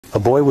A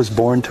boy was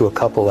born to a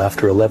couple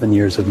after 11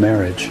 years of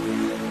marriage.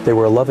 They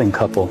were a loving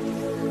couple,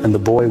 and the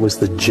boy was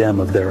the gem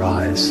of their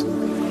eyes.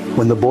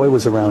 When the boy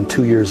was around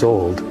 2 years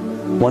old,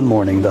 one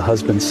morning the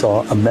husband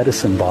saw a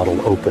medicine bottle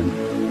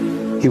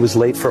open. He was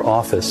late for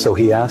office, so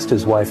he asked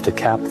his wife to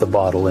cap the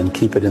bottle and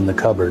keep it in the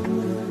cupboard.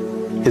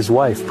 His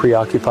wife,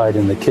 preoccupied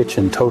in the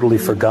kitchen, totally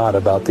forgot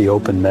about the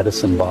open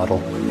medicine bottle.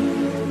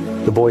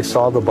 The boy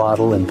saw the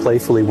bottle and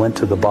playfully went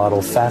to the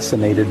bottle,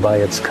 fascinated by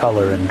its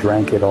color, and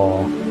drank it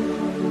all.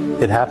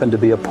 It happened to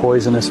be a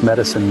poisonous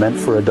medicine meant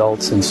for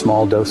adults in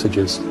small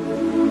dosages.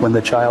 When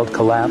the child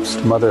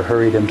collapsed, mother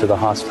hurried him to the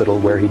hospital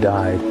where he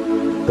died.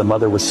 The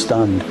mother was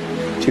stunned.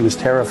 She was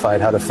terrified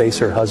how to face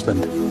her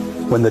husband.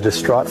 When the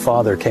distraught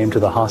father came to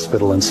the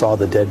hospital and saw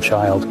the dead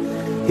child,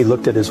 he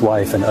looked at his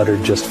wife and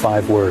uttered just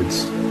 5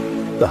 words.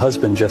 The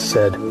husband just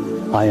said,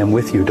 "I am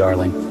with you,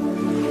 darling."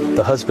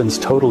 The husband's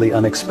totally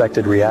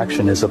unexpected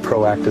reaction is a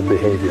proactive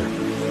behavior.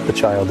 The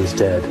child is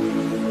dead.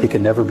 He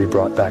can never be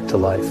brought back to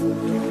life.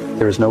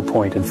 There is no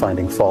point in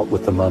finding fault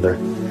with the mother.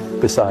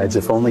 Besides,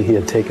 if only he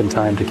had taken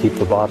time to keep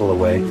the bottle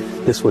away,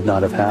 this would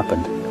not have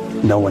happened.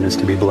 No one is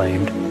to be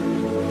blamed.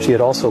 She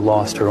had also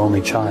lost her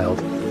only child.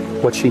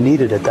 What she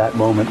needed at that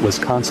moment was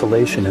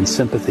consolation and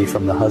sympathy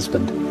from the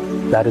husband.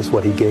 That is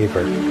what he gave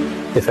her.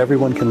 If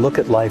everyone can look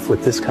at life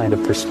with this kind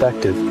of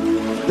perspective,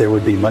 there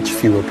would be much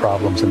fewer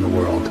problems in the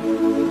world.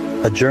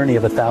 A journey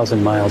of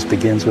 1,000 miles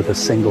begins with a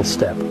single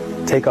step.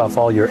 Take off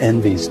all your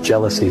envies,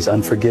 jealousies,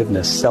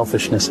 unforgiveness,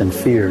 selfishness, and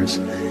fears,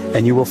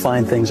 and you will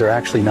find things are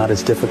actually not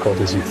as difficult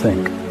as you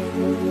think.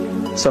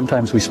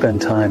 Sometimes we spend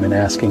time in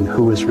asking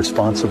who is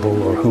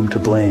responsible or whom to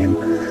blame,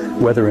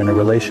 whether in a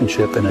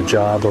relationship, in a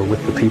job, or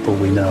with the people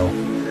we know.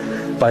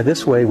 By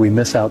this way, we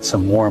miss out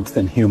some warmth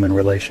in human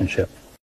relationship.